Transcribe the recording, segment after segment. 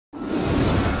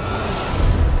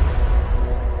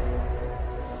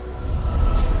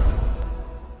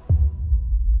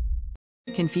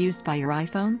Confused by your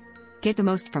iPhone? Get the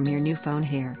most from your new phone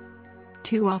here.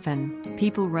 Too often,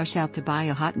 people rush out to buy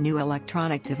a hot new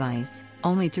electronic device,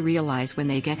 only to realize when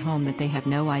they get home that they have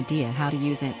no idea how to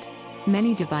use it.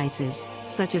 Many devices,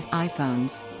 such as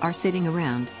iPhones, are sitting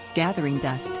around, gathering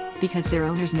dust, because their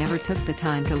owners never took the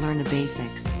time to learn the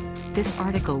basics. This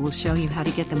article will show you how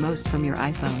to get the most from your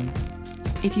iPhone.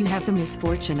 If you have the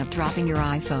misfortune of dropping your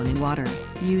iPhone in water,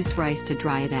 use rice to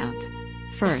dry it out.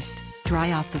 First,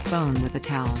 dry off the phone with a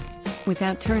towel.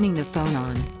 Without turning the phone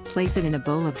on, place it in a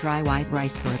bowl of dry white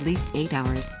rice for at least 8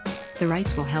 hours. The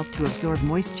rice will help to absorb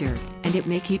moisture, and it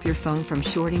may keep your phone from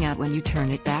shorting out when you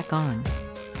turn it back on.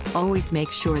 Always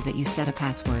make sure that you set a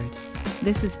password.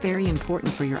 This is very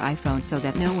important for your iPhone so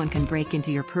that no one can break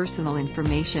into your personal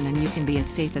information and you can be as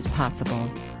safe as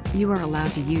possible. You are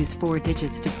allowed to use 4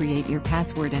 digits to create your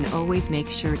password, and always make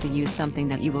sure to use something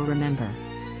that you will remember.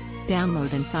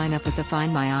 Download and sign up with the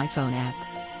Find My iPhone app.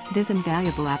 This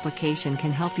invaluable application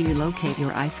can help you locate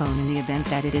your iPhone in the event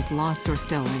that it is lost or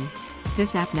stolen.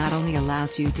 This app not only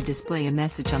allows you to display a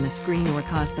message on the screen or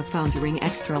cause the phone to ring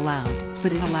extra loud,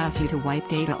 but it allows you to wipe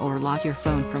data or lock your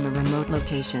phone from a remote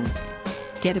location.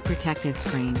 Get a protective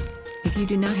screen. If you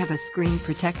do not have a screen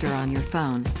protector on your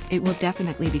phone, it will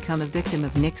definitely become a victim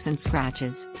of nicks and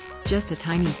scratches. Just a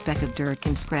tiny speck of dirt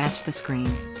can scratch the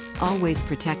screen. Always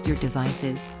protect your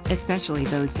devices, especially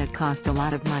those that cost a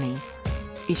lot of money.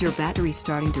 Is your battery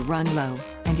starting to run low,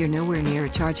 and you're nowhere near a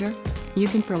charger? You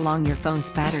can prolong your phone's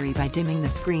battery by dimming the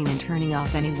screen and turning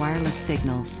off any wireless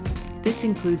signals. This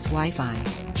includes Wi-Fi,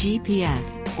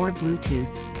 GPS, or Bluetooth.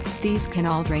 These can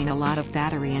all drain a lot of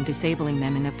battery, and disabling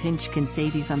them in a pinch can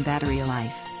save you some battery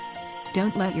life.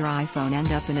 Don't let your iPhone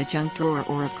end up in a junk drawer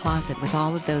or a closet with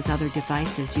all of those other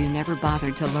devices you never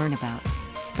bothered to learn about.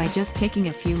 By just taking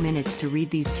a few minutes to read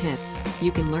these tips,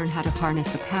 you can learn how to harness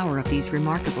the power of these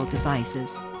remarkable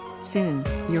devices. Soon,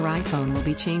 your iPhone will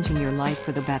be changing your life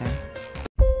for the better.